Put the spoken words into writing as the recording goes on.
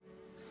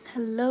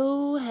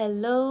Hello,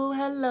 hello,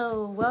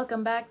 hello.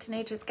 Welcome back to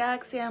Nature's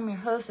Galaxy. I'm your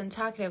host and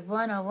talkative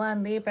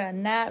 101 Libra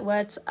Nat.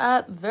 What's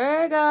up,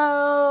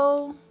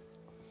 Virgo?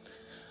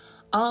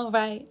 All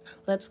right,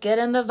 let's get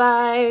in the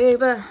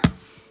vibe.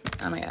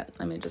 Oh my God,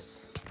 let me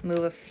just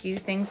move a few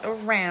things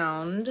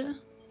around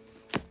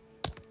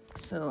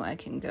so I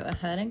can go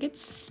ahead and get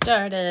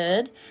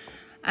started.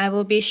 I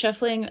will be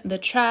shuffling the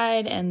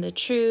tried and the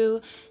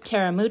true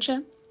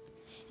Taramucha.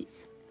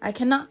 I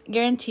cannot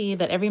guarantee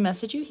that every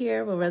message you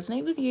hear will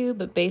resonate with you,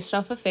 but based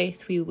off of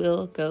faith, we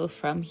will go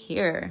from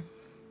here.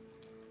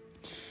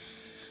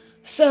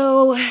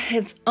 So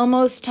it's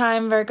almost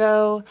time,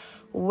 Virgo,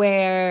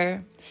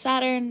 where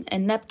Saturn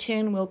and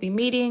Neptune will be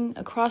meeting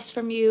across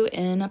from you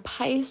in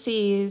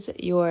Pisces,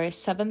 your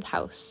 7th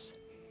house.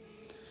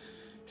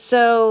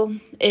 So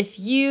if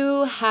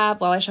you have,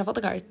 while I shuffle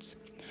the cards,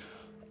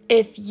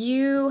 if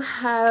you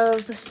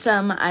have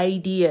some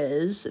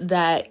ideas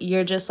that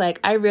you're just like,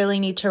 I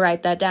really need to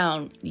write that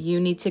down, you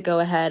need to go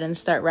ahead and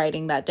start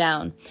writing that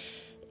down.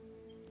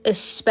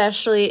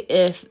 Especially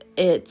if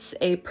it's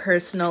a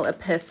personal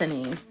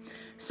epiphany.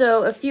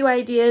 So a few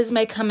ideas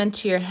may come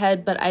into your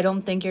head, but I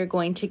don't think you're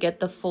going to get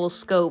the full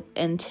scope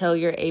until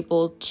you're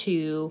able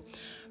to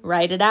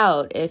write it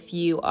out. If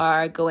you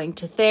are going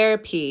to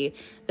therapy,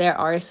 there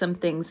are some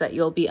things that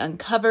you'll be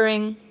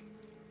uncovering.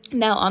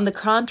 Now, on the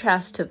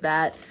contrast of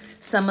that,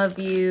 some of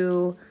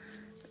you,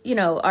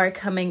 are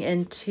coming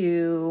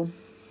into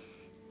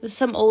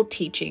some old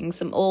teachings,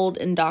 some old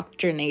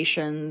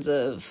indoctrinations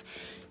of,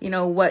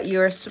 what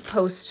you're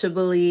supposed to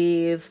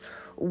believe,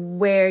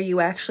 where you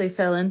actually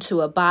fell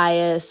into a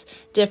bias,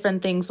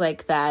 different things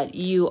like that.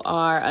 You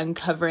are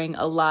uncovering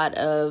a lot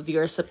of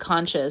your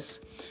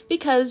subconscious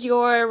because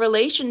your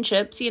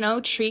relationships,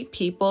 treat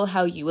people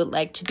how you would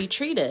like to be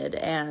treated.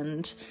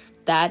 And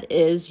that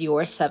is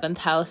your 7th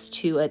house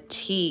to a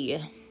T.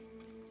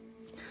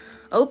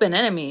 Open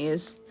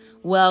enemies.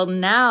 Well,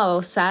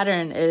 now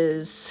Saturn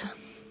is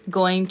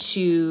going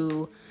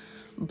to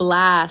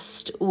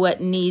blast what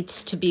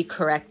needs to be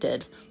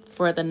corrected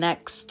for the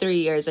next 3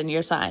 years in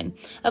your sign.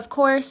 Of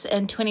course,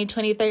 in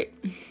 2013,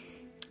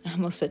 I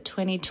almost said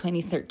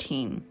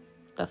 2013.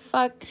 The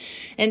fuck?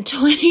 In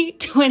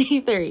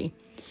 2023.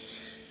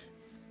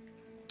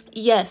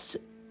 Yes,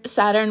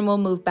 Saturn will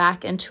move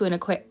back into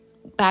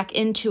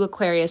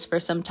Aquarius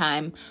for some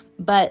time,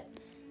 but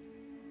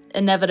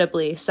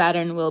inevitably,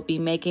 Saturn will be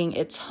making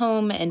its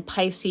home in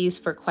Pisces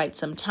for quite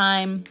some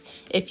time.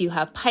 If you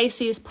have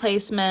Pisces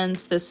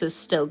placements, this is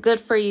still good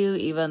for you,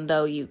 even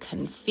though you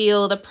can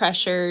feel the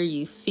pressure.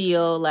 You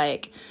feel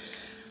like,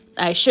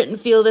 I shouldn't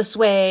feel this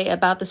way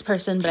about this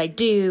person, but I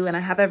do, and I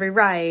have every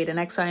right, and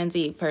X, Y, and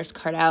Z. First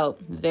card out,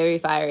 very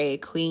fiery,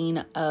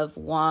 Queen of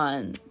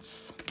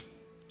Wands.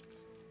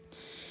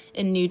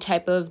 A new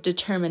type of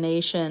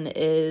determination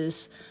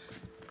is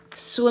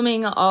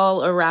swimming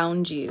all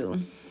around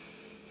you.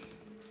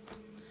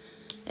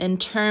 In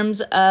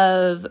terms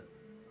of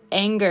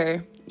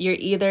anger, you're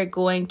either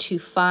going to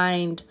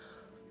find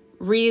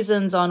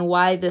reasons on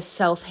why this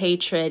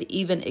self-hatred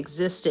even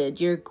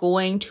existed. You're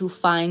going to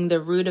find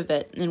the root of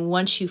it. And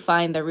once you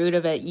find the root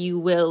of it, you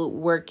will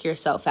work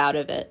yourself out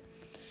of it.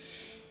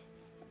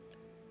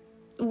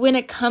 When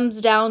it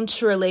comes down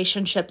to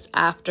relationships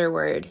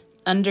afterward,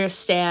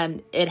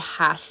 understand it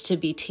has to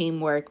be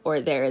teamwork or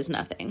there is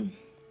nothing.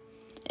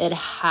 It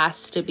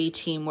has to be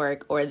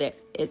teamwork or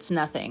it's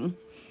nothing.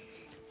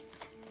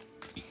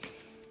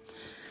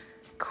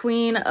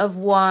 Queen of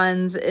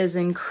Wands is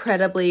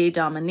incredibly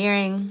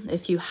domineering.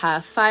 If you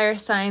have fire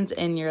signs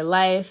in your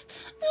life,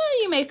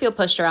 you may feel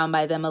pushed around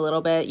by them a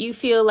little bit. You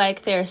feel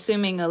like they're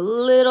assuming a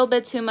little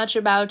bit too much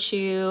about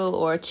you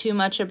or too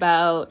much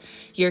about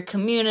your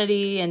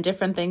community and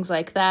different things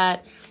like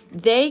that.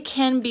 They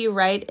can be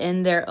right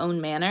in their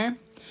own manner,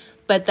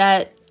 but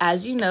that,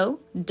 as you know,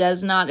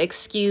 does not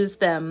excuse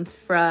them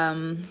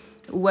from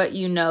what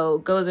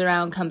goes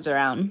around, comes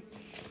around.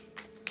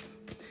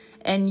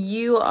 And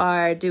you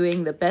are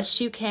doing the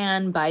best you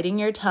can, biting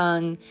your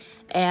tongue.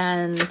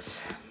 And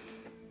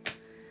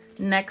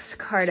next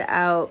card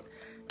out,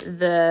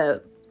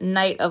 the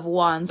Knight of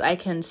Wands. I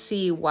can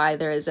see why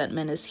the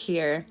resentment is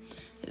here.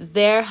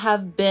 There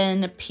have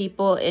been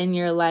people in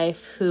your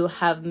life who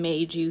have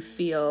made you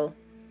feel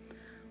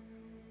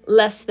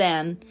less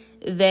than.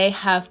 They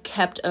have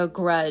kept a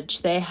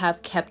grudge. They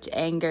have kept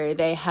anger.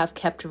 They have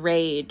kept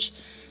rage.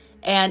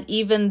 And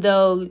even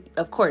though,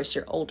 of course,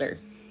 you're older,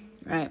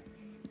 right?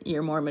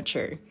 You're more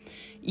mature.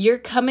 You're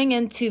coming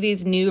into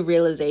these new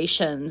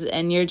realizations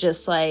and you're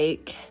just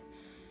like,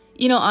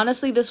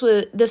 honestly,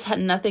 this had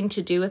nothing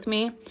to do with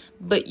me,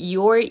 but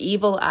your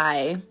evil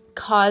eye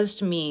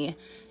caused me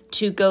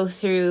to go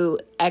through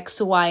X,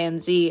 Y,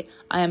 and Z.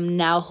 I am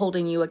now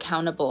holding you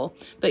accountable,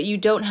 but you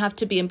don't have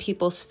to be in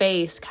people's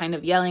face kind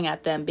of yelling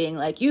at them, being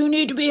like, you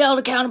need to be held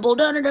accountable.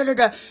 Da, da, da, da,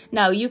 da.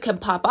 Now you can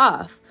pop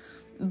off,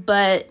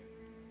 but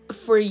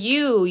for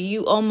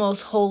you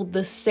almost hold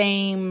the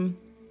same,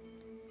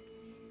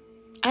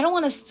 I don't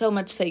want to so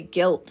much say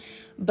guilt,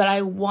 But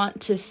I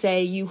want to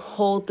say you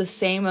hold the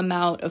same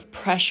amount of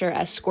pressure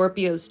as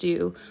Scorpios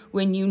do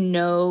when you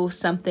know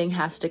something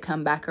has to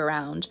come back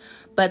around.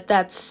 But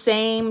that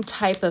same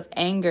type of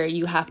anger,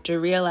 you have to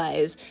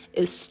realize,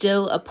 is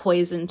still a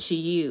poison to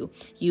you.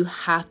 You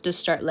have to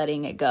start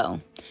letting it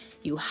go.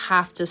 You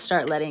have to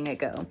start letting it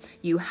go.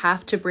 You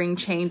have to bring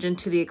change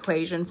into the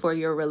equation for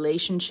your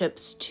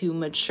relationships to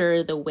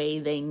mature the way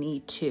they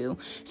need to,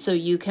 so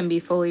you can be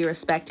fully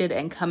respected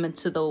and come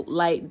into the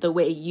light the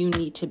way you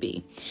need to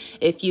be.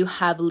 If you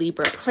have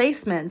Libra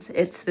placements,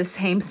 it's the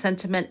same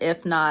sentiment,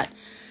 if not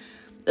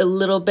a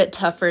little bit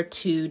tougher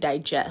to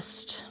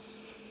digest.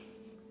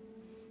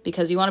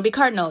 Because you want to be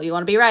cardinal, you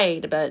want to be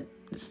right, but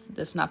this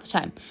is not the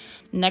time.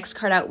 Next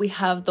card out, we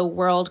have the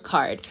World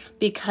card,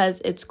 because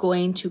it's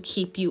going to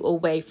keep you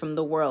away from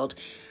the world.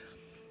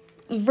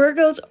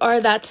 Virgos are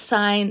that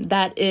sign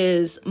that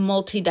is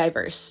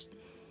multi-diverse.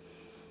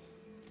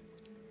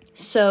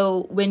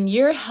 So when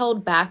you're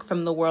held back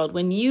from the world,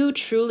 when you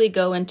truly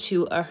go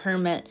into a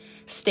hermit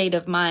state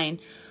of mind,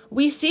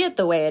 we see it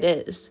the way it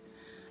is.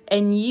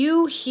 And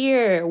you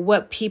hear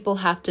what people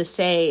have to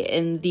say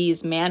in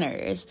these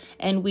manners,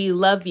 and we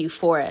love you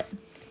for it.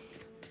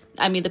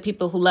 I mean, the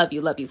people who love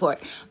you for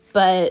it.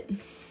 But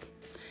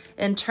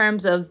in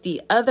terms of the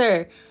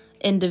other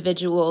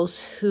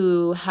individuals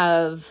who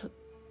have,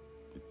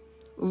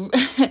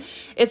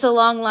 it's a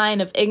long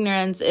line of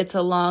ignorance. It's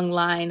a long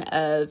line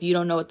of you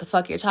don't know what the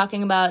fuck you're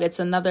talking about. It's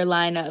another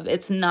line of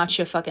it's not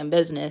your fucking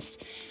business.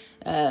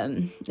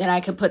 And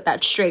I could put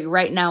that straight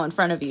right now in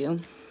front of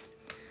you.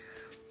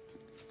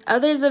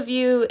 Others of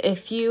you,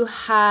 if you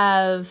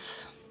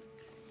have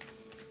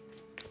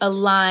a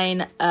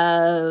line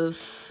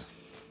of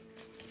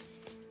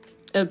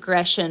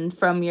aggression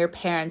from your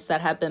parents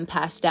that have been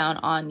passed down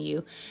on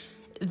you,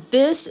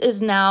 this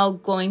is now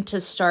going to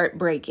start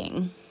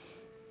breaking.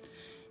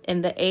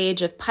 In the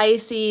age of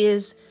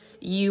Pisces,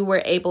 you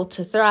were able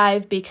to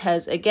thrive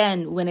because,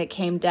 again, when it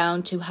came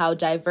down to how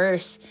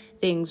diverse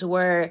things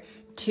were,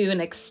 to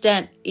an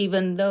extent,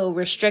 even though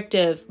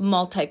restrictive,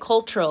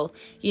 multicultural,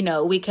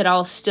 we could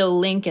all still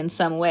link in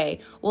some way.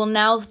 Well,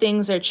 now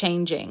things are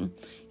changing.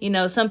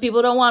 Some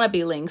people don't want to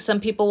be linked. Some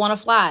people want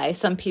to fly.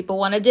 Some people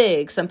want to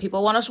dig. Some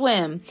people want to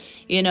swim.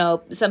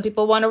 Some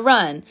people want to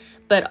run,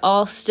 but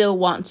all still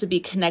want to be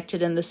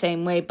connected in the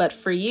same way. But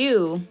for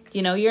you,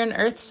 you're an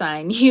earth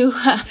sign.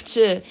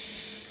 You're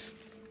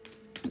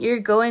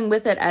going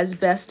with it as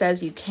best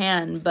as you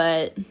can.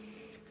 But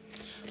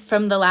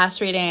from the last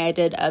reading I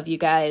did of you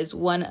guys,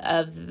 one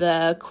of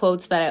the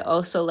quotes that I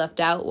also left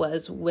out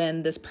was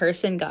when this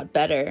person got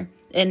better.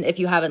 And if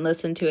you haven't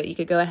listened to it, you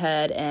could go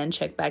ahead and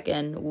check back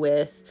in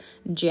with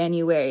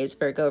January's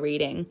Virgo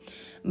reading.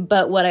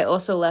 But what I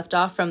also left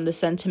off from the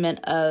sentiment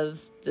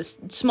of this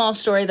small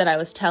story that I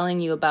was telling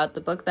you about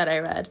the book that I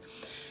read,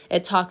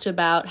 it talked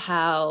about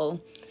how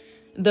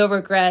the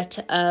regret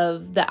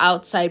of the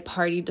outside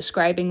party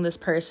describing this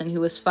person who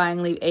was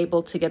finally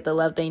able to get the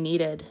love they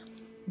needed.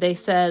 They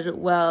said,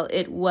 well,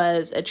 it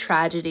was a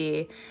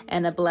tragedy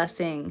and a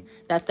blessing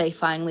that they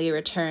finally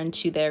returned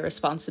to their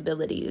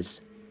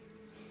responsibilities.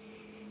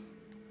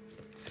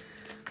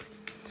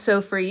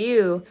 So for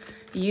you,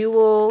 you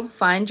will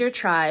find your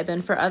tribe.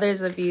 And for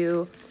others of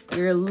you,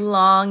 you're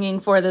longing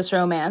for this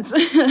romance.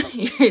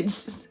 You're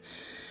just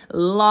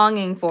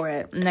longing for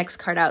it. Next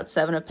card out,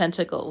 Seven of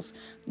Pentacles.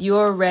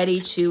 You're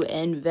ready to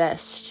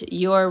invest.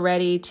 You're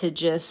ready to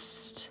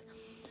just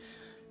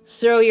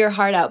throw your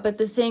heart out. But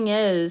the thing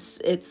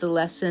is, it's a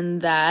lesson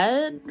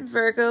that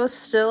Virgos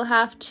still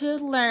have to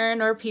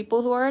learn, or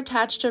people who are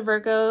attached to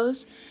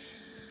Virgos.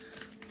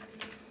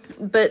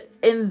 But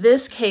in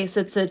this case,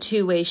 it's a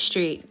two-way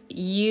street.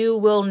 You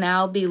will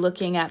now be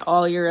looking at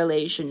all your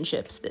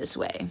relationships this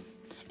way.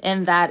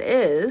 And that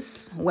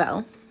is,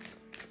 well,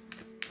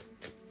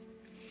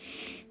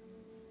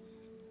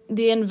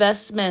 the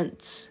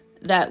investments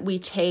that we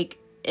take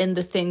in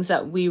the things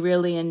that we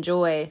really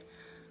enjoy,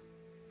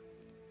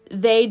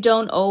 they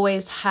don't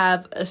always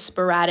have a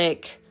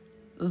sporadic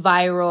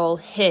viral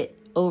hit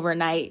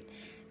overnight.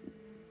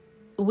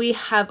 We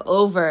have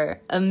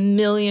over 1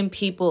 million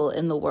people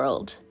in the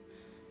world.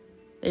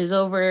 There's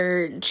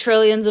over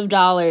trillions of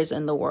dollars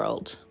in the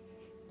world.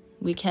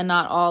 We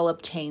cannot all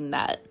obtain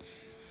that.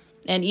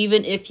 And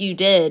even if you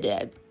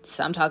did,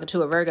 I'm talking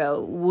to a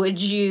Virgo, would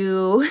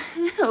you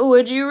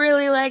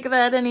really like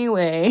that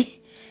anyway?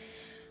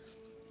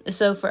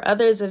 So for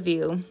others of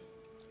you,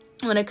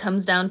 when it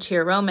comes down to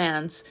your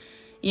romance,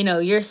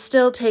 you're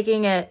still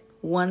taking it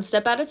one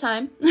step at a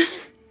time,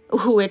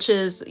 which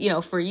is,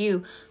 for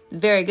you,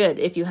 very good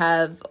if you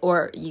have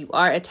or you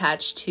are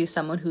attached to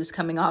someone who's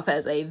coming off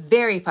as a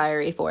very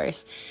fiery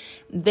force.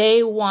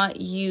 They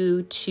want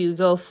you to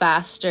go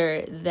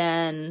faster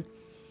than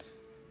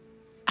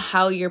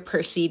how you're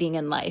proceeding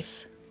in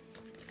life.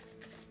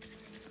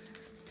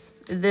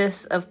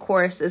 This, of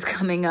course, is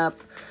coming up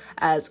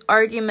as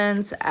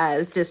arguments,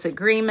 as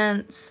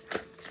disagreements.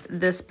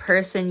 This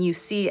person you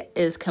see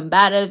is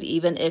combative,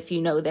 even if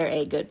you know they're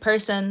a good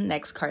person.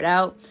 Next card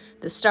out,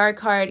 the Star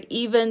card,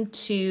 even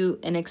to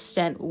an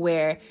extent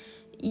where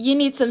you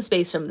need some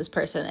space from this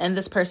person, and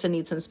this person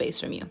needs some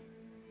space from you.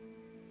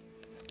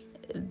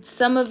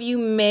 Some of you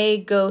may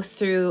go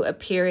through a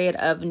period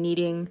of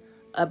needing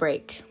a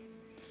break.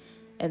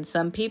 And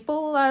some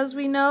people, as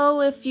we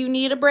know, if you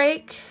need a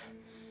break,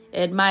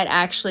 it might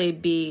actually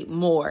be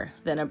more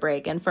than a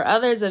break. And for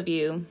others of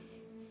you,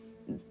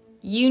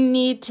 you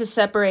need to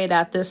separate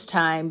at this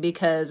time,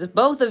 because if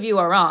both of you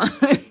are wrong,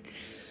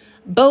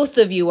 both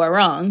of you are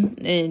wrong,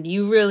 and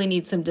you really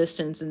need some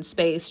distance and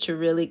space to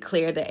really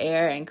clear the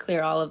air and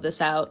clear all of this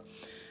out.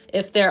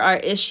 If there are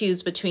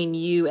issues between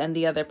you and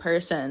the other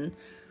person,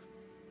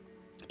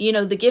 you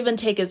know, the give and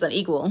take is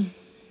unequal,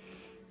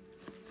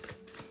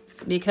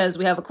 because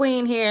we have a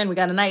queen here and we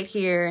got a knight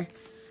here.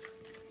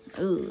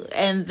 Ooh.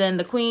 And then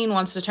the queen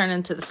wants to turn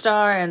into the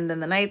star, and then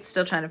the knight's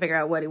still trying to figure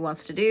out what he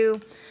wants to do.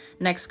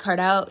 Next card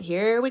out,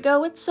 here we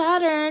go with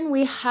Saturn.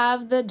 We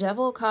have the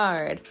Devil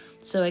card.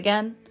 So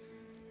again,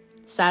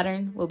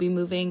 Saturn will be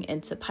moving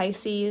into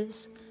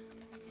Pisces.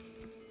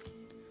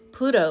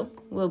 Pluto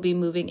will be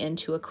moving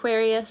into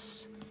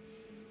Aquarius,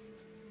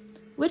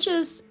 which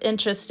is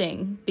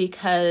interesting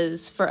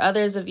because for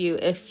others of you,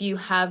 if you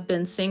have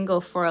been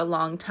single for a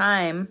long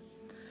time,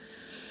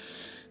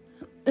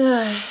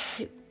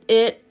 love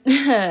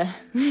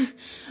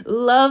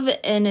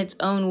in its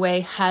own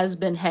way has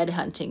been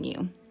headhunting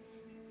you.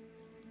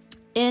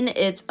 In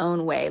its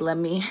own way. Let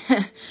me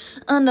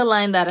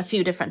underline that a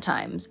few different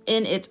times.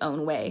 In its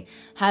own way.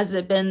 Has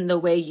it been the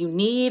way you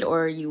need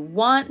or you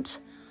want?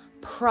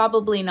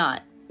 Probably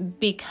not.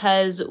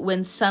 Because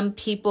when some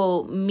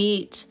people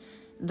meet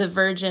the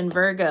Virgin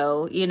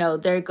Virgo, you know,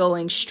 they're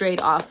going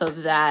straight off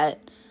of that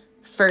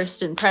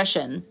first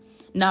impression,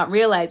 not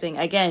realizing,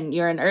 again,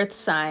 you're an earth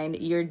sign.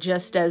 You're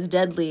just as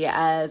deadly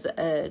as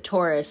a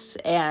Taurus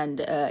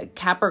and a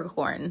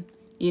Capricorn.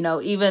 You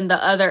know, even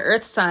the other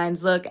earth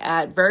signs look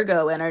at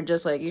Virgo and are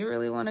just like, you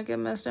really want to get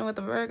messed in with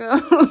a Virgo?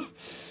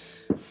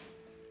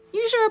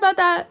 You sure about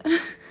that?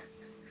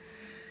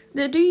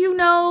 Do you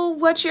know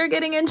what you're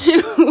getting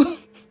into?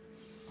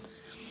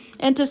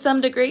 And to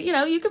some degree, you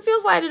know, you can feel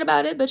slighted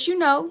about it, but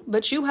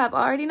you have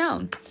already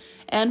known.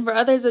 And for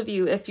others of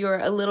you, if you're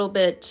a little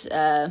bit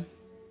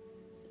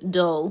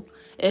dull,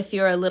 if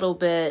you're a little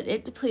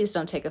bit, please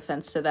don't take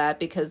offense to that,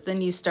 because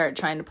then you start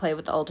trying to play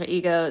with the alter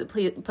ego.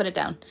 Please put it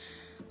down.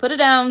 Put it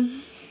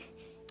down.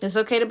 It's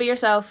okay to be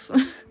yourself.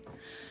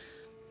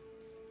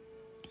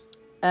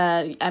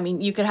 I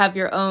mean, you could have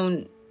your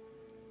own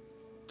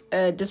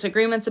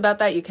disagreements about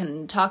that. You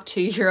can talk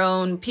to your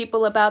own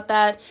people about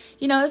that.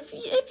 You know, if you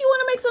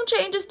want to make some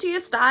changes to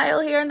your style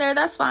here and there,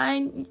 that's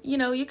fine. You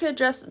know, you could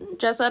dress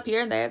up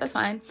here and there. That's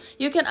fine.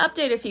 You can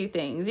update a few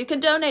things. You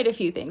can donate a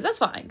few things. That's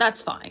fine.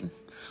 That's fine.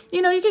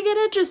 You know, you could get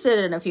interested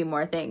in a few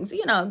more things.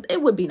 You know,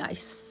 it would be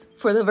nice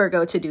for the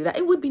Virgo to do that.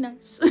 It would be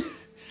nice.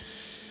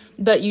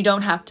 But you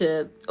don't have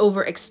to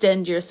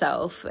overextend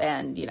yourself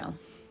and, you know,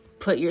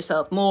 put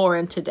yourself more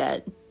into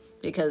debt,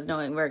 because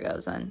knowing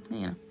Virgos, and,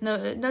 you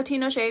know, no tea,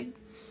 no shade.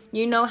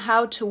 You know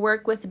how to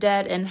work with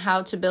debt and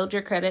how to build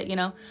your credit. You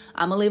know,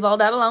 I'm going to leave all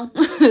that alone.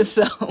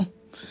 So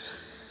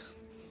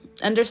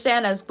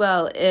understand as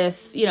well,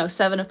 if, you know,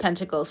 Seven of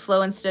Pentacles,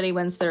 slow and steady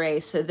wins the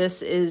race. So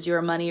this is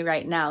your money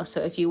right now. So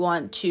if you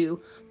want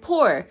to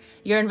pour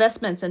your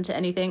investments into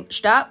anything,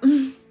 stop.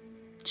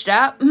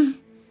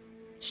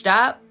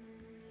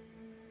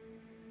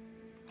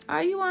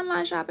 Are you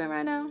online shopping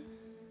right now?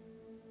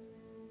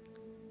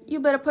 You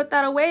better put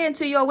that away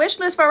into your wish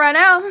list for right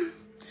now.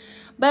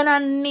 But I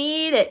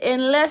need it.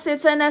 Unless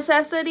it's a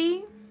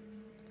necessity,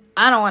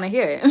 I don't want to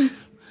hear it.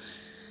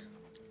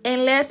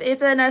 Unless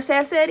it's a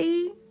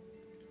necessity,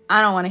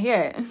 I don't want to hear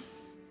it.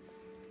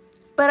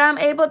 But I'm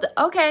able to,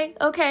 okay.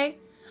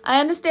 I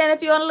understand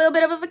if you're on a little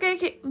bit of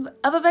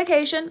a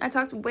vacation. I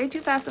talked way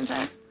too fast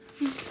sometimes.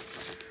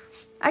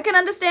 I can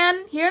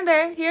understand here and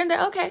there.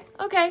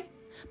 Okay.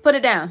 Put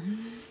it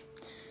down.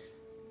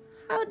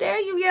 How dare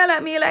you yell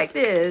at me like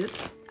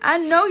this? I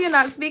know you're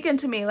not speaking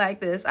to me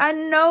like this. I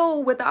know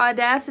with the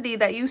audacity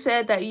that you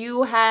said that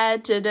you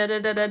had to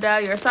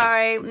you're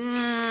sorry.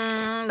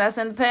 That's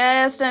in the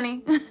past,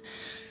 honey.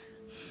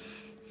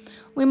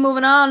 We're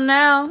moving on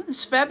now.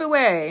 It's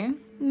February.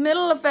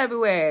 Middle of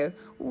February.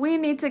 We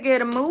need to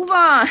get a move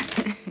on.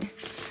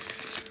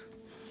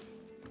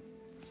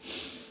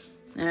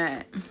 All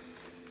right.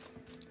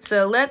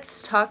 So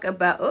let's talk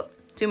about...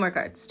 two more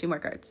cards.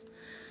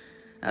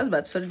 I was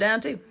about to put it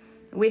down too.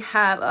 We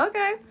have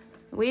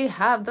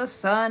the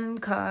Sun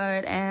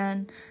card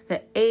and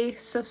the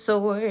Ace of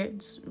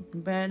Swords.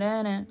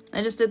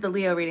 I just did the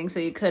Leo reading, so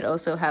you could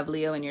also have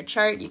Leo in your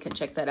chart. You can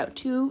check that out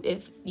too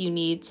if you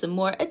need some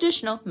more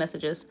additional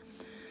messages.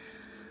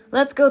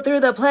 Let's go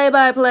through the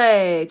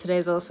play-by-play.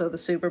 Today's also the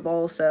Super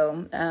Bowl,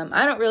 so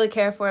I don't really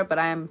care for it, but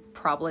I'm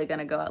probably going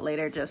to go out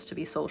later just to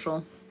be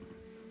social.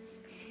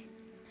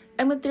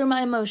 I went through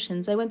my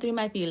emotions. I went through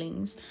my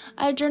feelings.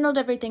 I journaled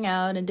everything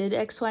out and did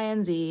X, Y,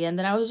 and Z, and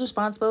then I was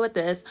responsible with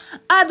this.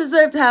 I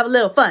deserve to have a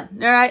little fun,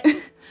 all right?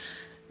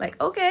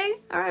 Like, okay,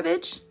 all right,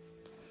 bitch.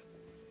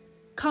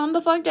 Calm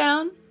the fuck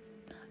down.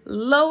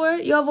 lower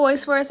your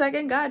voice for a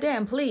second.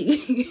 Goddamn,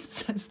 please,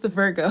 says the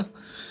Virgo.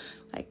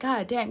 Like,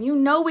 goddamn, you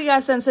know we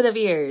got sensitive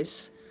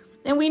ears.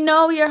 And we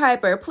know you're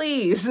hyper.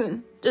 Please,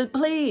 just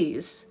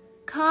please,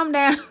 calm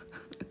down.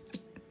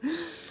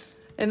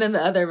 And then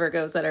the other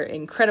Virgos that are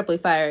incredibly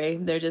fiery,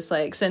 they're just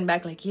like sitting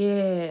back like,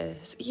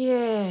 yes,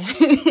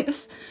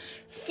 yes,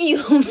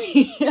 feel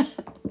me.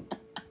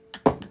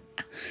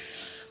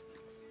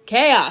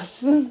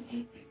 Chaos.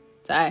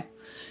 Sorry.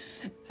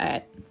 All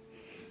right.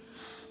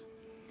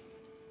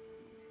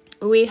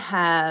 We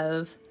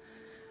have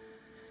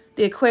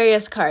the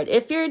Aquarius card.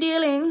 If you're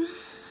dealing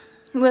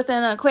with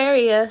an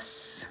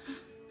Aquarius,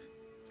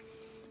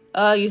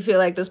 oh, you feel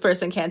like this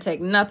person can't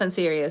take nothing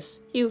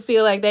serious. You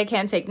feel like they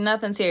can't take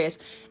nothing serious.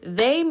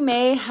 They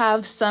may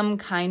have some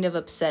kind of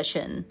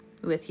obsession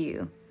with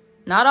you.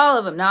 Not all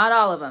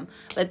of them,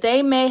 but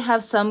they may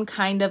have some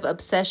kind of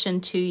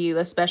obsession to you,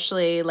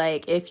 especially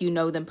like if you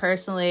know them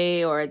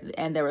personally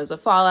and there was a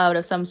fallout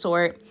of some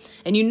sort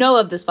and you know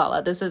of this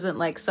fallout. This isn't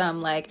like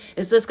some like,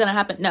 is this going to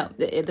happen? No,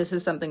 this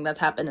is something that's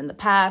happened in the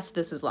past.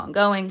 This is long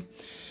going.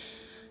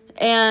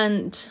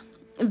 And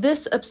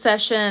this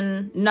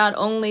obsession not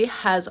only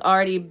has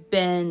already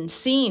been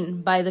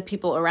seen by the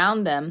people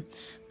around them,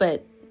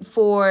 but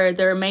for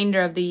the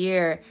remainder of the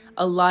year,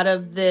 a lot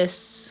of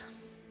this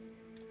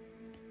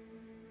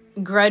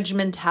grudge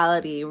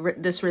mentality,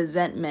 this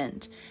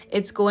resentment,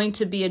 it's going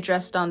to be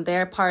addressed on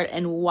their part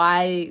and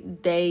why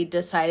they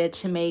decided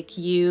to make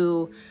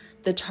you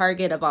the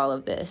target of all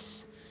of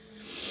this.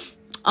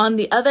 On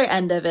the other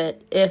end of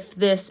it, if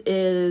this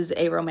is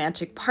a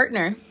romantic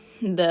partner,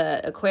 the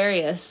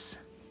Aquarius,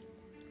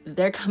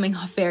 they're coming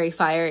off very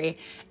fiery.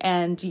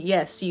 And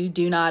yes, you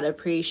do not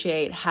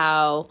appreciate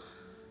how,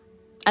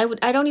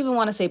 I don't even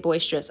want to say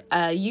boisterous.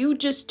 You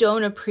just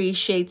don't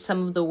appreciate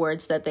some of the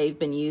words that they've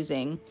been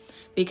using,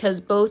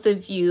 because both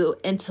of you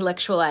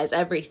intellectualize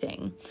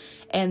everything.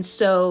 And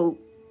so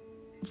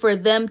for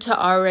them to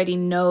already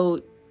know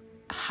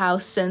how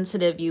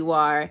sensitive you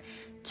are,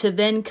 to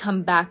then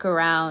come back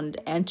around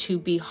and to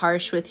be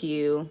harsh with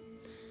you,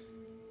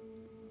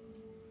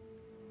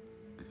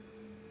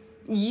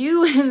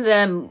 you and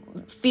them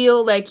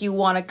feel like you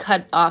want to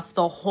cut off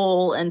the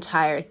whole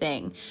entire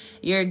thing.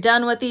 You're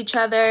done with each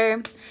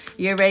other.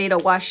 You're ready to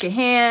wash your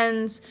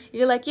hands.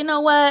 You're like, you know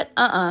what?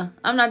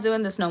 I'm not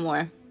doing this no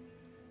more.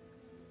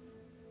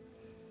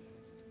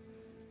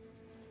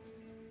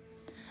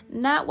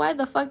 Not why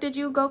the fuck did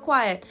you go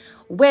quiet?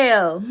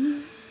 Well,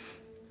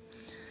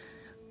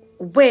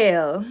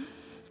 bitch,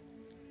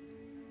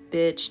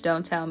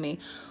 don't tell me.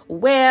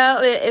 Well,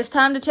 it's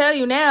time to tell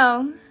you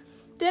now.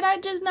 Did I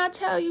just not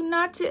tell you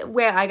not to?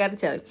 Well, I got to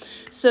tell you.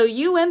 So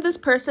you and this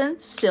person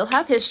still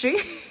have history.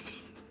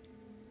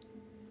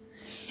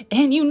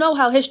 And you know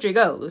how history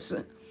goes.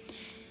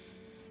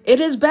 It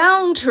is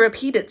bound to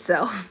repeat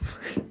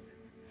itself.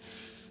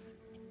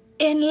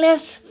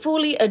 Unless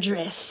fully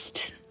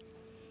addressed.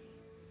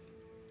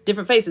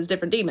 Different faces,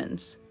 different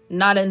demons.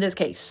 Not in this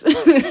case.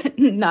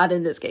 Not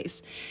in this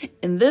case.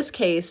 In this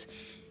case,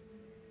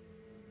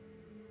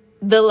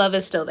 the love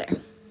is still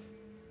there.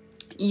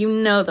 You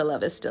know the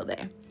love is still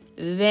there.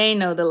 They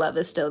know the love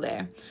is still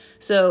there.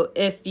 So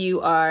if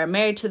you are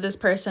married to this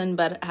person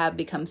but have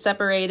become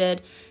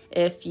separated,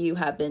 if you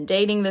have been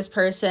dating this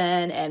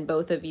person and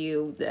both of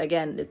you,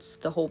 again, it's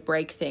the whole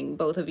break thing.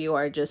 Both of you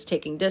are just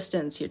taking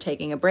distance. You're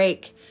taking a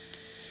break.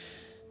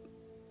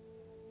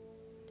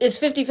 It's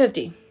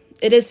 50-50.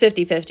 It is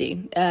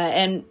 50-50.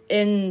 And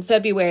in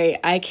February,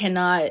 I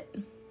cannot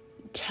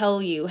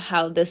tell you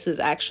how this is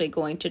actually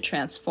going to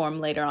transform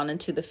later on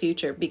into the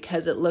future,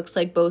 because it looks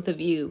like both of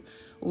you,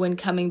 when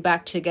coming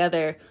back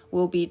together,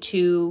 will be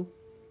two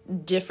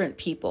different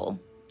people.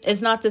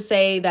 It's not to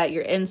say that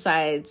your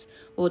insides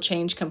will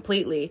change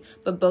completely,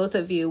 but both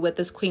of you with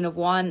this Queen of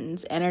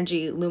Wands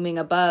energy looming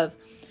above,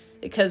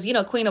 because, you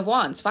know, Queen of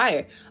Wands,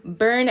 fire,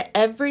 burn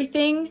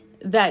everything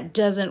that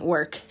doesn't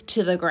work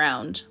to the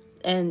ground.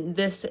 And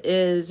this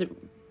is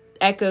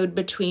echoed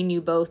between you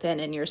both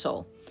and in your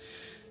soul.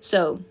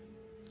 So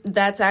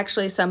that's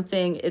actually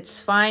something,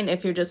 it's fine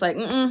if you're just like,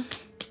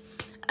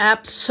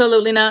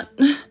 absolutely not.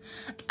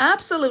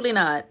 Absolutely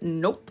not.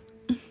 Nope.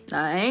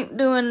 I ain't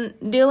dealing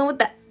with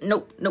that.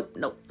 Nope.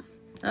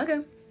 Okay.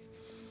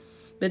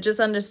 But just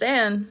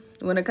understand,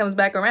 when it comes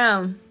back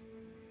around,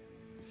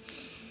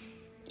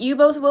 you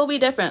both will be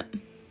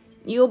different.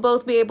 You'll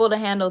both be able to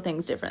handle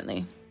things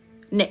differently.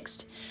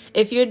 Next,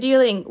 if you're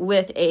dealing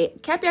with a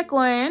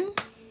Capricorn,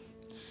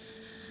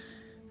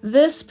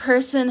 this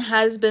person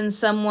has been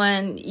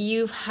someone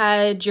you've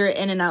had your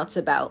in and outs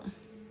about,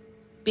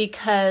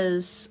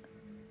 because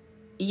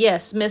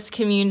yes,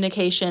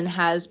 miscommunication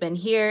has been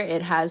here.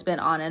 It has been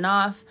on and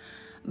off,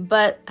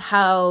 but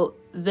how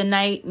the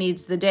night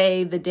needs the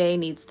day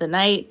needs the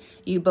night.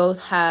 You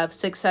both have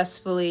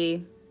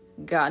successfully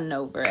gotten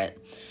over it.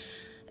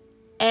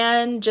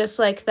 And just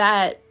like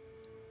that,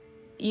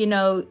 you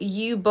know,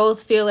 you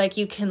both feel like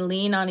you can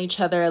lean on each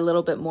other a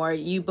little bit more.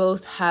 You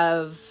both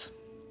have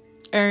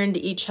earned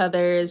each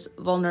other's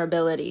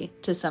vulnerability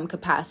to some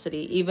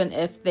capacity, even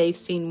if they've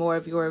seen more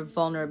of your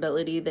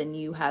vulnerability than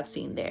you have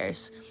seen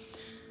theirs.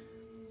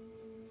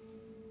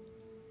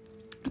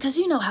 Because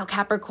you know how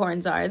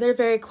Capricorns are. They're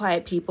very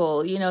quiet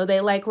people. You know, they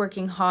like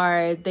working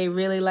hard. They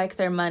really like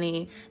their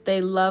money.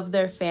 They love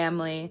their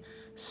family.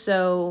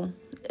 So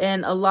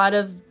in a lot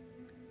of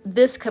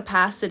this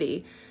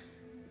capacity,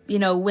 you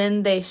know,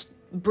 when they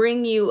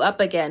bring you up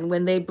again,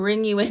 when they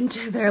bring you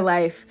into their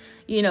life,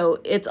 you know,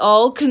 it's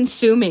all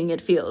consuming, it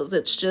feels.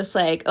 It's just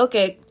like,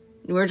 okay,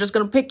 we're just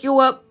going to pick you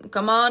up.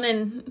 Come on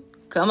in.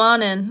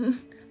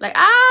 Like,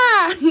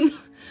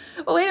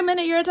 well, wait a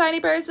minute, you're a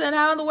tiny person.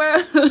 How in the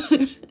world?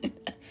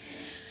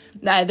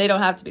 Nah, they don't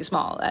have to be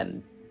small.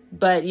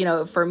 But, you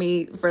know, for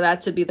me, for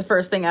that to be the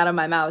first thing out of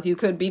my mouth, you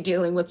could be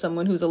dealing with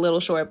someone who's a little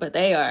short, but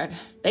they are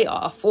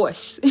a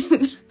force.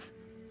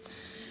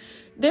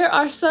 There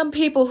are some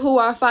people who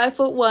are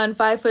 5'1",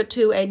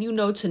 5'2", and you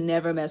know to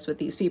never mess with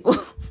these people.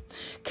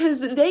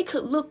 Because they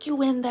could look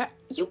you in there.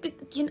 You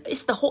know,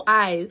 it's the whole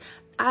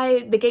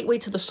the gateway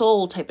to the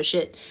soul type of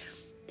shit.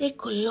 They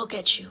could look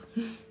at you.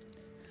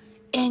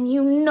 And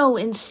you know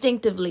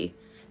instinctively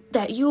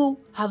that you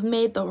have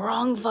made the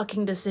wrong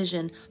fucking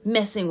decision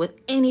messing with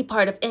any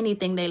part of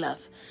anything they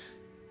love.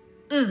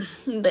 I'm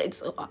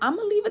going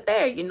to leave it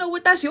there. You know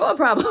what? That's your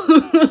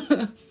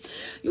problem.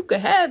 You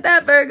could have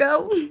that,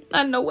 Virgo.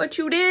 I know what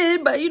you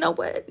did, but you know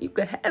what? You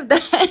could have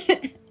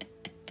that.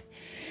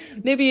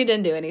 Maybe you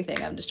didn't do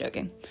anything. I'm just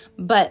joking.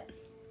 But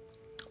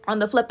on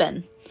the flip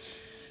end,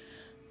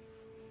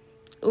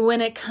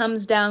 when it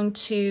comes down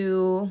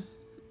to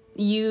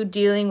you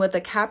dealing with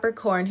a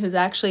Capricorn who's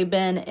actually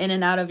been in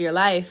and out of your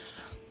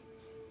life,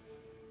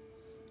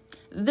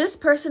 this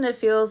person, it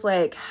feels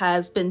like,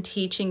 has been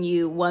teaching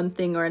you one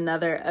thing or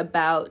another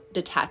about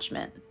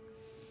detachment.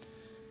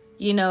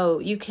 You know,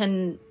 you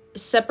can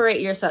separate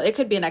yourself. It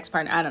could be an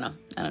ex-partner. I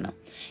don't know.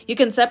 You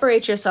can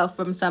separate yourself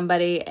from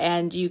somebody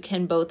and you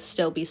can both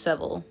still be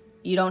civil.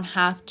 You don't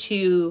have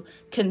to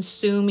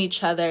consume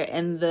each other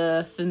in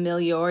the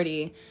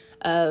familiarity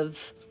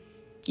of,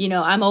 you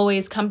know, I'm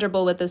always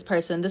comfortable with this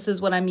person. This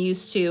is what I'm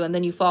used to. And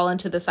then you fall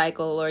into the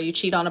cycle, or you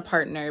cheat on a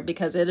partner,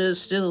 because it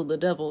is still the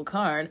devil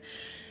card.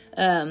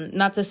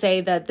 Not to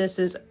say that this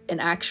is an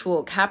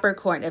actual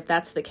Capricorn, if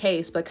that's the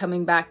case, but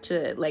coming back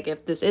to, like,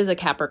 if this is a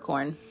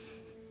Capricorn,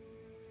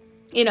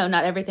 you know,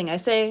 not everything I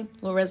say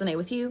will resonate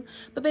with you,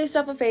 but based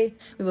off of faith,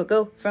 we will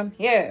go from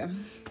here.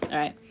 All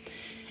right.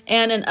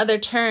 And in other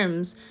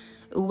terms,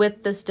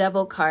 with this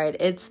devil card,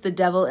 it's the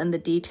devil in the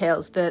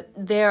details, that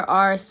there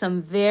are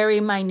some very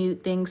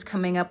minute things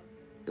coming up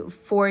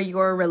for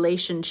your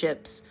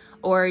relationships,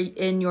 or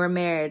in your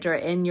marriage, or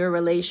in your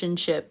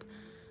relationship,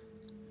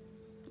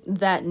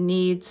 that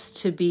needs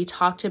to be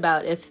talked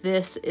about. If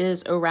this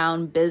is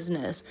around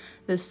business,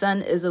 the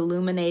sun is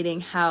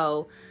illuminating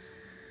how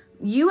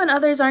you and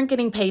others aren't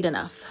getting paid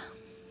enough.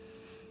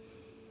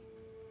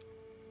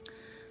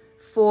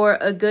 For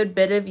a good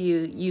bit of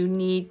you, you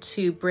need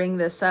to bring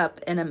this up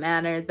in a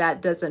manner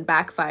that doesn't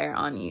backfire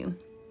on you.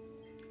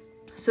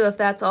 So if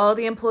that's all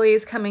the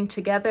employees coming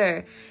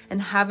together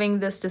and having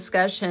this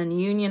discussion,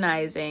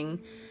 unionizing,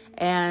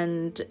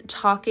 and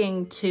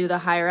talking to the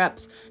higher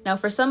ups. Now,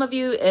 for some of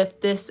you, if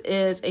this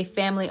is a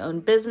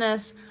family-owned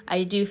business,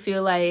 I do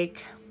feel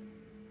like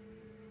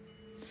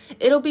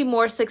it'll be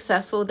more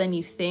successful than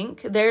you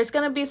think. There's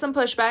going to be some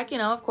pushback, you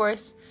know, of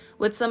course,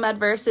 with some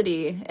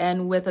adversity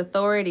and with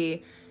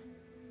authority.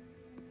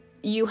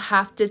 You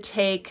have to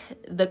take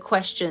the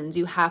questions.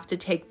 You have to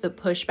take the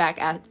pushback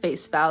at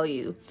face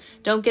value.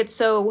 Don't get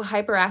so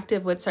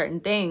hyperactive with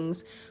certain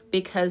things,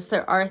 because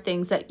there are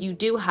things that you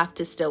do have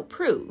to still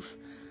prove.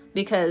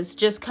 Because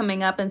just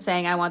coming up and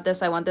saying, I want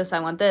this, I want this, I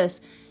want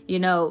this, you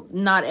know,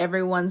 not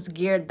everyone's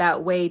geared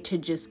that way to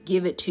just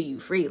give it to you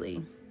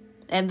freely.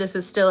 And this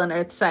is still an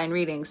earth sign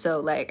reading, so,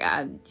 like,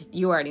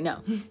 you already know.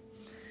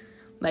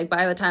 Like,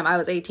 by the time I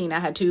was 18, I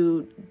had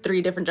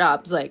 2-3 different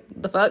jobs. Like,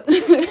 the fuck?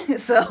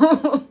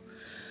 So,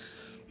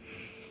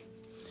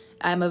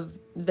 I'm a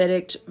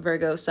Vedic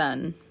Virgo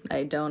sun.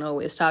 I don't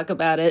always talk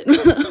about it,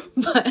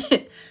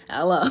 but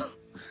hello.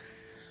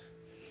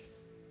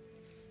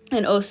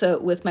 And also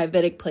with my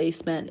Vedic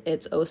placement,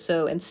 it's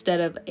also,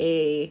 instead of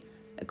a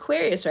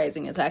Aquarius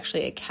rising, it's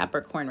actually a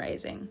Capricorn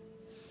rising.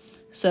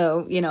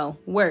 So, you know,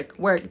 work,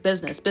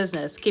 business,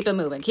 keep it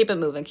moving.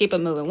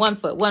 One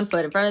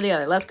foot in front of the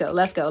other. Let's go.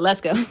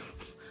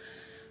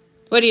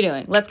 What are you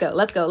doing? Let's go.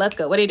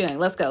 What are you doing?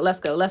 Let's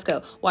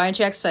go. Why aren't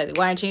you exercising?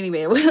 Why aren't you eating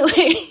me?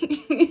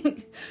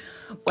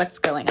 What's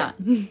going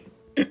on?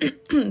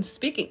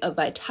 Speaking of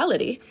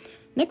vitality,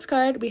 next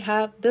card, we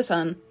have the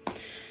Sun.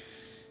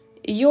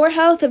 Your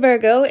health,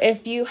 Virgo,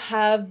 if you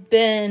have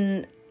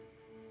been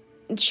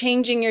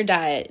changing your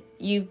diet,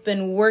 you've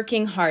been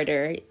working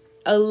harder,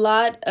 a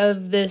lot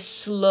of this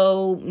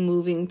slow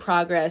moving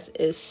progress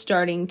is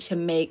starting to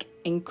make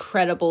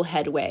incredible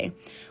headway.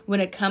 When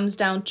it comes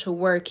down to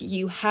work,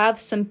 you have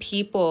some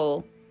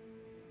people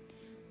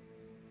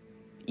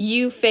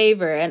you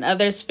favor and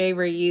others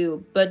favor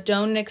you, but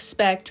don't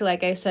expect,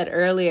 like I said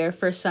earlier,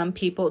 for some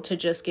people to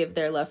just give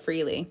their love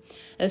freely,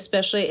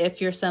 especially if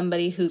you're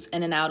somebody who's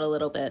in and out a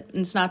little bit.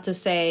 And it's not to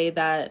say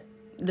that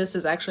this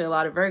is actually a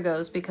lot of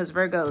Virgos, because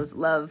Virgos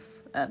love,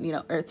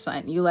 earth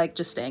sign. You like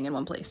just staying in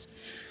one place.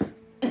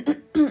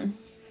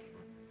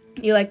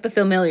 You like the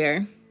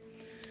familiar.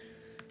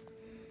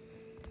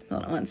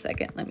 Hold on one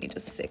second. Let me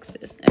just fix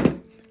this. Okay.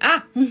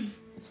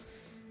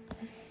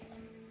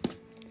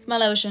 It's my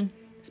lotion.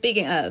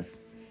 Speaking of.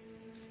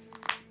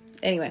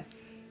 Anyway.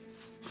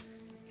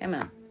 Come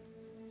on.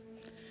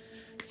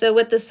 So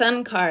with the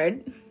Sun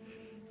card,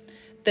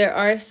 there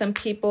are some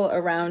people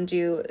around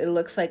you, it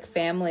looks like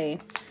family,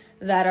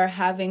 that are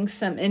having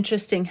some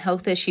interesting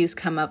health issues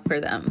come up for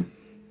them.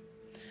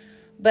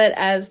 But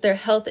as their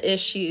health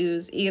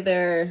issues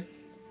either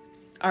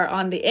are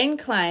on the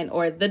incline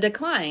or the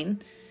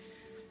decline,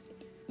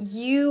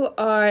 you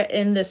are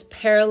in this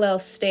parallel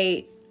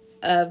state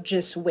of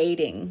just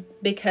waiting.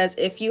 Because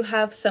if you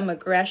have some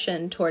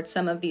aggression towards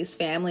some of these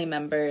family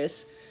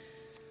members,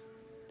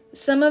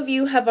 some of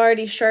you have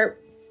already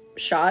sharp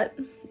shot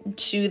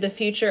to the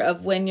future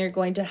of when you're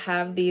going to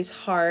have these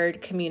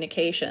hard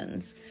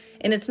communications.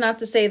 And it's not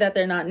to say that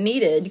they're not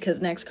needed, because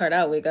next card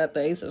out, we got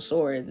the Ace of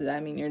Swords. I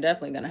mean, you're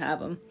definitely going to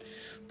have them.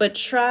 But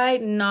try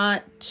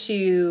not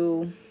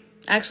to...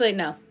 Actually,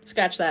 no.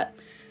 Scratch that.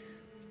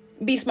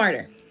 Be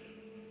smarter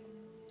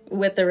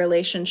with the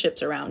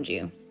relationships around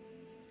you.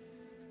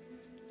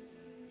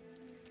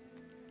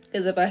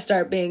 Because if I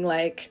start being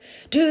like,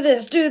 do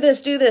this,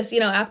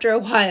 after a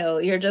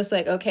while, you're just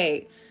like,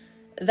 okay,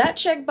 that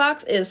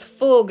checkbox is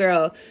full,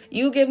 girl.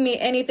 You give me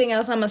anything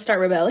else, I'm going to start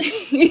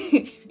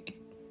rebelling.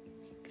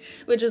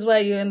 Which is why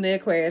you and the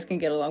Aquarius can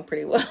get along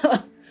pretty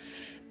well.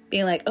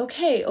 Being like,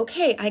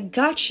 okay, I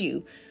got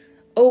you.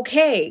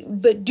 Okay,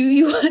 but do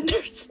you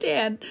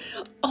understand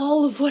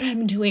all of what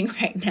I'm doing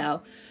right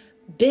now?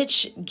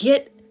 Bitch,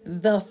 get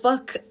the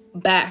fuck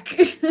back.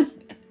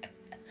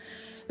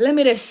 Let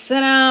me just sit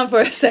down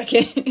for a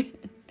second.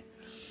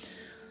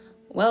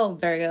 Well,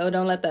 Virgo,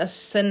 don't let that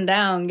sitting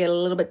down get a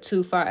little bit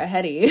too far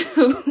ahead of you.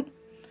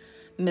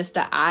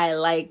 Mr. I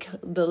like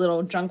the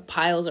little junk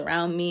piles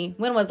around me.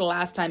 When was the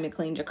last time you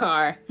cleaned your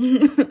car?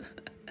 I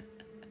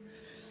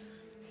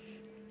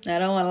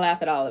don't want to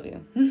laugh at all of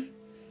you.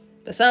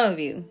 But some of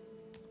you,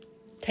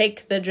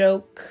 take the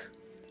joke,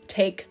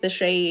 take the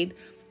shade.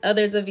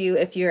 Others of you,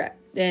 if you're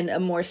in a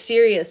more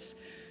serious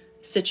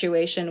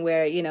situation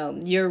where,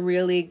 you're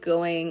really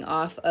going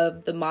off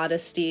of the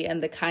modesty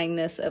and the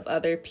kindness of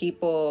other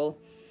people,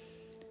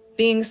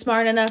 being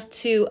smart enough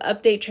to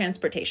update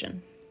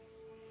transportation.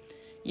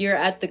 You're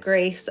at the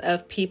grace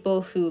of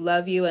people who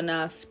love you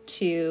enough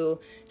to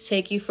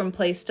take you from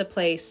place to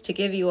place, to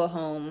give you a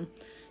home,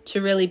 to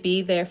really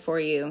be there for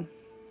you.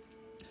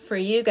 For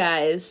you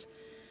guys,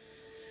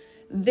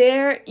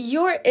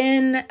 you're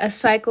in a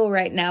cycle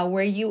right now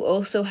where you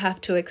also have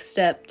to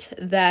accept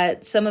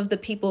that some of the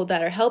people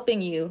that are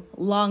helping you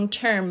long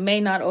term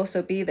may not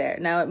also be there.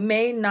 Now, it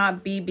may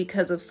not be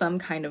because of some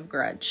kind of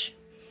grudge.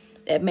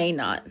 It may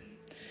not.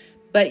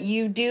 But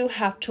you do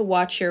have to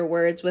watch your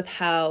words with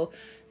how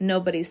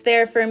nobody's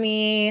there for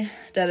me,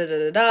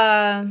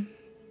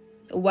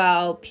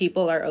 while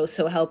people are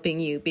also helping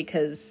you,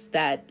 because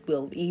that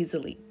will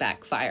easily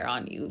backfire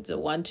on you. So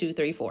 1, 2,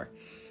 3, 4.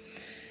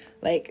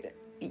 Like,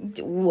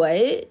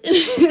 what?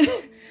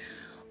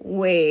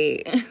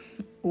 Wait,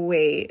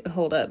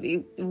 hold up.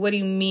 What do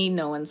you mean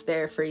no one's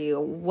there for you?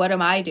 What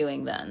am I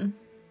doing then?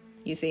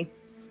 You see?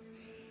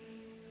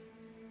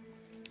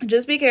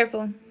 Just be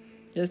careful.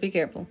 Just be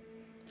careful.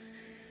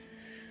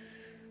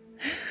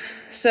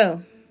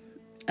 So,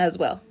 as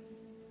well,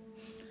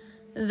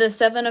 the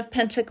 7 of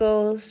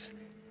Pentacles,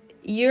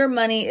 your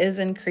money is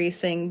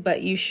increasing,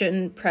 but you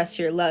shouldn't press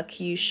your luck.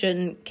 You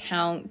shouldn't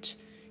count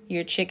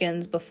your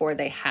chickens before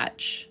they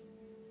hatch.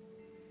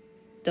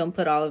 Don't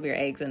put all of your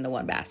eggs into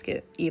one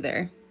basket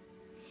either.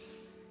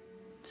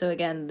 So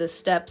again, the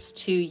steps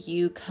to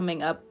you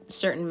coming up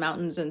certain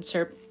mountains and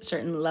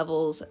certain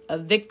levels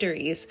of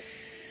victories,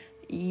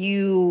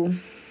 you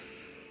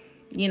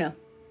know,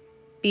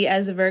 be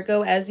as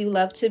Virgo as you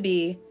love to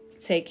be.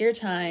 Take your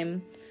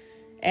time.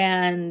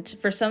 And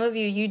for some of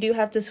you, you do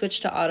have to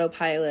switch to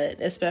autopilot,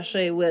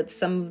 especially with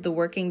some of the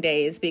working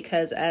days,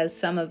 because as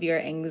some of your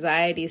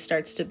anxiety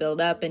starts to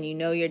build up and you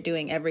know you're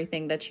doing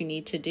everything that you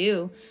need to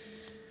do,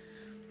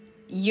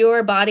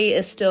 your body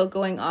is still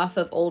going off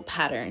of old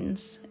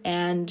patterns.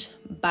 And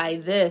by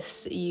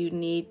this, you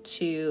need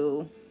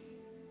to...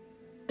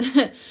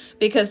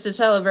 because to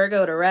tell a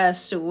Virgo to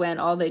rest when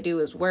all they do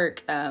is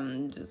work,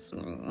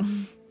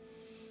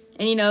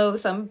 And, you know,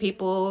 some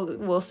people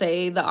will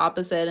say the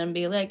opposite and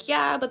be like,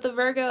 yeah, but the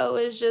Virgo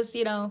is just,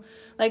 you know,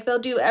 like they'll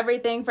do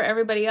everything for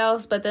everybody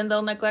else, but then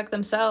they'll neglect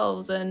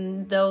themselves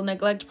and they'll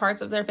neglect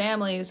parts of their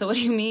family. So what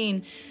do you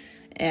mean?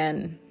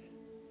 And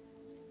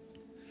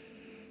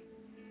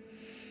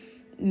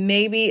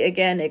maybe,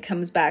 again, it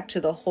comes back to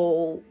the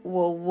whole,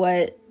 well,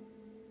 what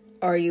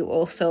are you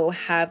also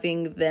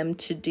having them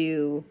to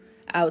do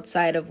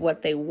outside of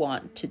what they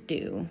want to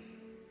do?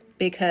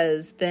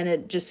 because then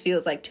it just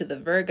feels like to the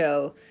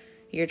Virgo,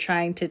 you're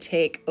trying to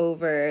take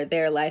over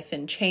their life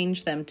and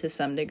change them to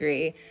some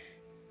degree.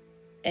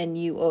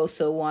 And you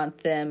also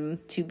want them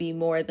to be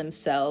more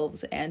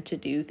themselves and to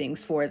do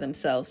things for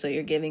themselves. So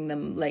you're giving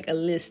them like a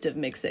list of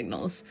mixed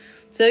signals.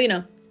 So,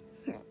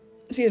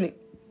 excuse me,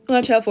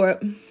 watch out for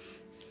it.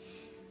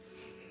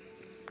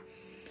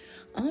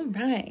 All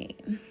right.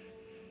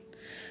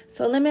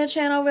 So let me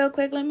channel real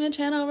quick.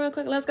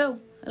 Let's go.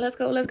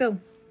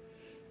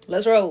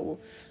 Let's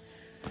roll.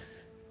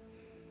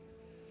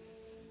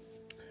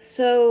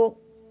 So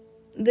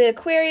the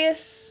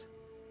Aquarius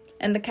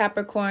and the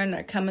Capricorn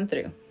are coming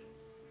through.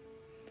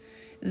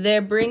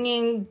 They're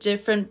bringing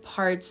different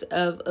parts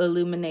of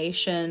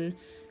illumination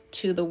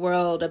to the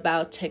world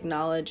about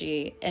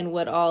technology and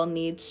what all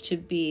needs to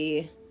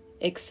be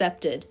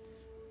accepted.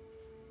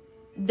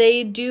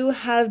 They do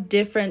have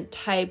different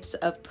types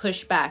of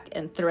pushback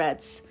and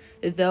threats,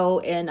 though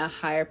in a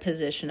higher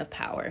position of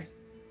power.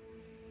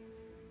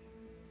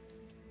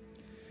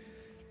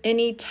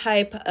 Any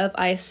type of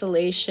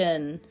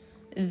isolation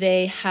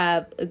they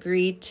have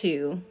agreed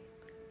to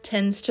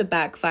tends to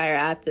backfire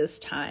at this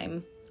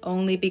time,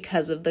 only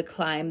because of the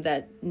climb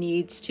that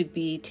needs to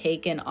be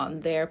taken on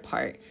their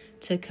part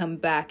to come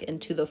back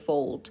into the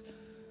fold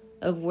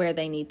of where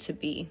they need to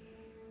be.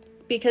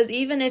 Because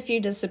even if you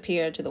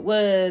disappear to the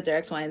woods or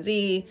X, Y, and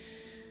Z,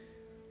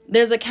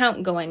 there's a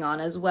count going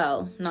on as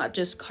well, not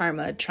just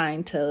karma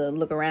trying to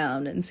look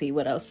around and see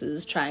what else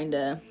is trying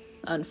to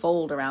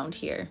unfold around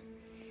here.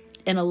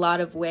 In a lot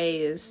of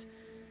ways,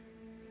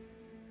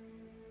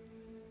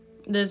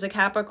 there's a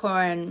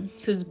Capricorn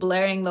who's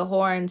blaring the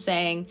horn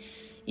saying,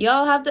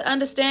 y'all have to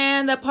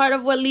understand that part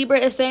of what Libra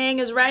is saying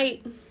is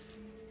right.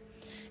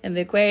 And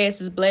the Aquarius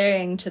is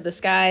blaring to the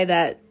sky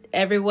that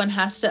everyone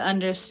has to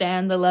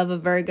understand the love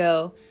of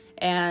Virgo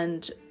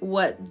and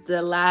what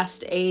the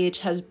last age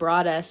has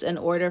brought us in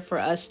order for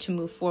us to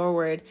move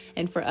forward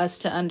and for us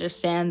to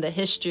understand the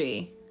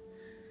history.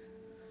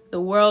 The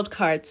World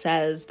card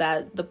says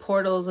that the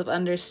portals of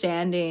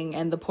understanding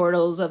and the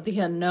portals of the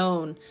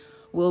unknown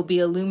will be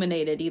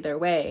illuminated either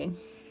way.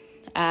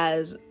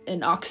 As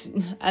much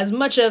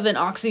of an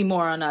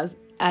oxymoron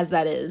as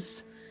that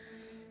is.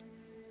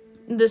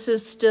 This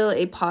is still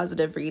a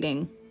positive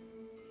reading.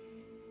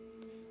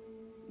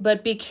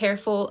 But be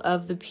careful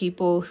of the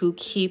people who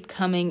keep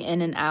coming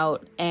in and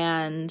out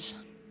and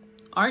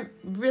aren't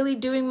really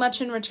doing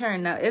much in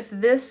return. Now, if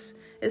this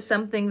is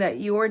something that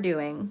you're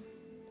doing,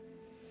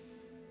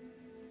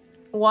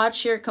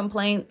 watch your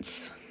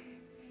complaints.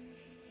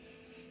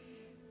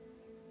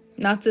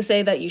 Not to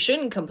say that you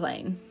shouldn't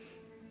complain,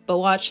 but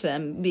watch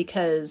them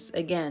because,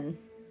 again,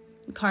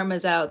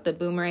 karma's out. The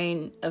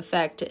boomerang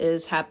effect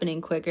is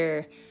happening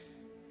quicker.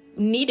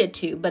 Needed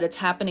to, but it's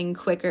happening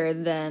quicker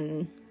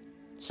than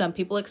some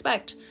people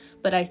expect.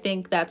 But I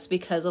think that's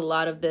because a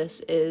lot of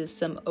this is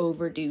some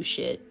overdue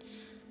shit.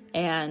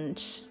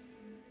 And,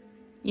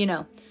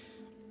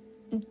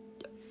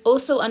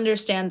 also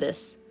understand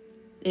this.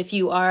 If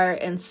you are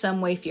in some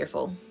way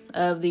fearful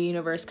of the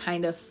universe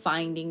kind of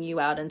finding you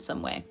out in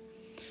some way.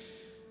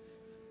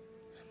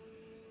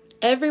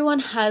 Everyone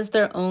has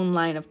their own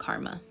line of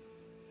karma.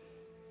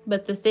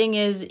 But the thing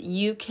is,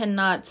 you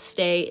cannot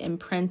stay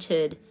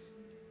imprinted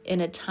in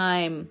a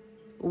time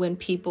when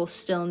people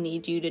still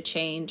need you to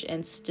change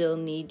and still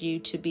need you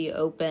to be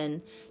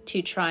open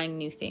to trying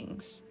new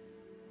things.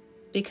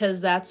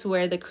 Because that's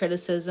where the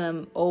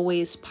criticism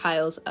always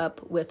piles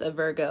up with a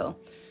Virgo.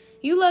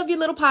 You love your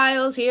little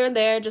piles here and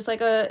there, just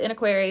like an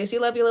Aquarius. You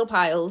love your little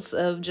piles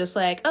of just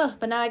like, oh,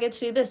 but now I get to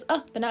do this.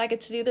 Oh, but now I get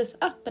to do this.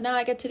 Oh, but now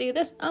I get to do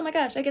this. Oh my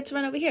gosh, I get to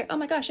run over here. Oh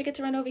my gosh, I get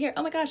to run over here.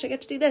 Oh my gosh, I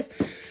get to do this.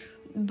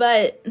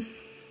 But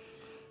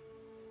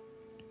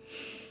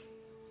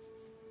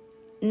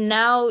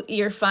now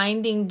you're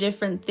finding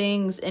different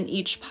things in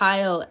each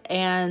pile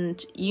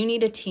and you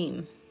need a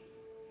team.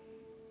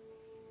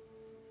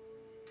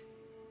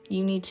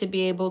 You need to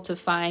be able to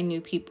find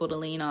new people to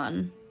lean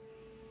on.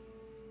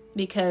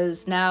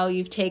 Because now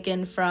you've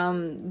taken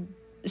so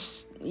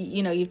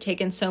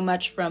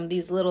much from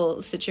these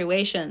little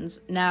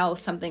situations. Now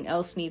something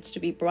else needs to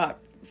be brought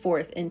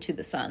forth into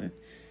the sun.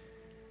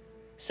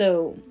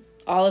 So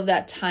all of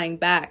that tying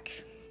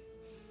back.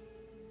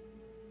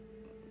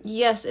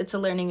 Yes, it's a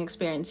learning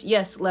experience.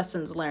 Yes,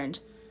 lessons learned.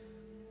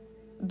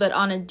 But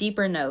on a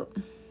deeper note,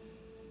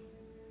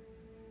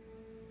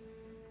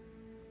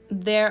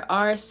 there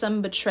are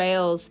some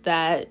betrayals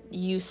that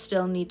you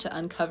still need to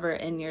uncover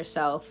in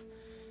yourself.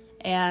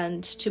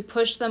 And to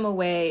push them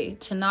away,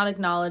 to not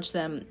acknowledge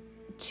them,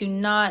 to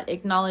not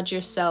acknowledge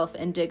yourself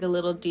and dig a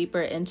little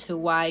deeper into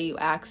why you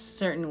act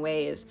certain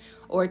ways,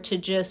 or to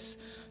just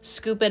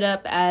scoop it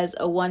up as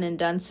a one and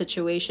done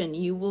situation,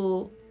 you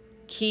will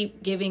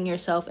keep giving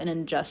yourself an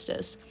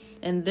injustice.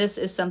 And this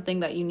is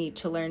something that you need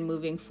to learn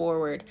moving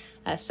forward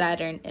as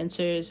Saturn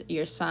enters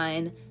your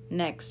sign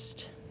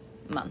next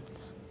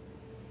month.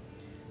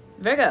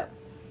 Virgo.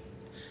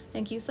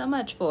 Thank you so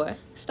much for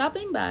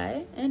stopping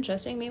by and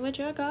trusting me with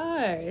your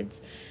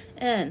cards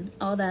and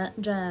all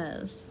that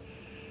jazz.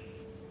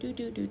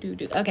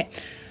 Okay.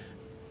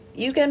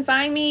 You can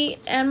find me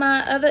and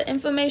my other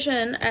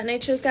information at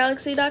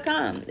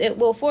naturesgalaxy.com. It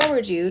will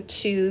forward you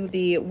to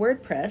the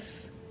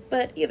WordPress.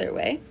 But either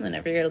way,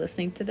 whenever you're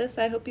listening to this,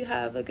 I hope you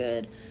have a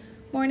good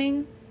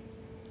morning,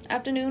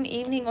 afternoon,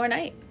 evening, or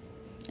night.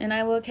 And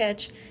I will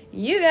catch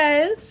you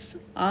guys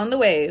on the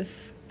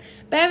wave.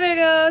 Bye,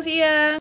 Virgos. See ya.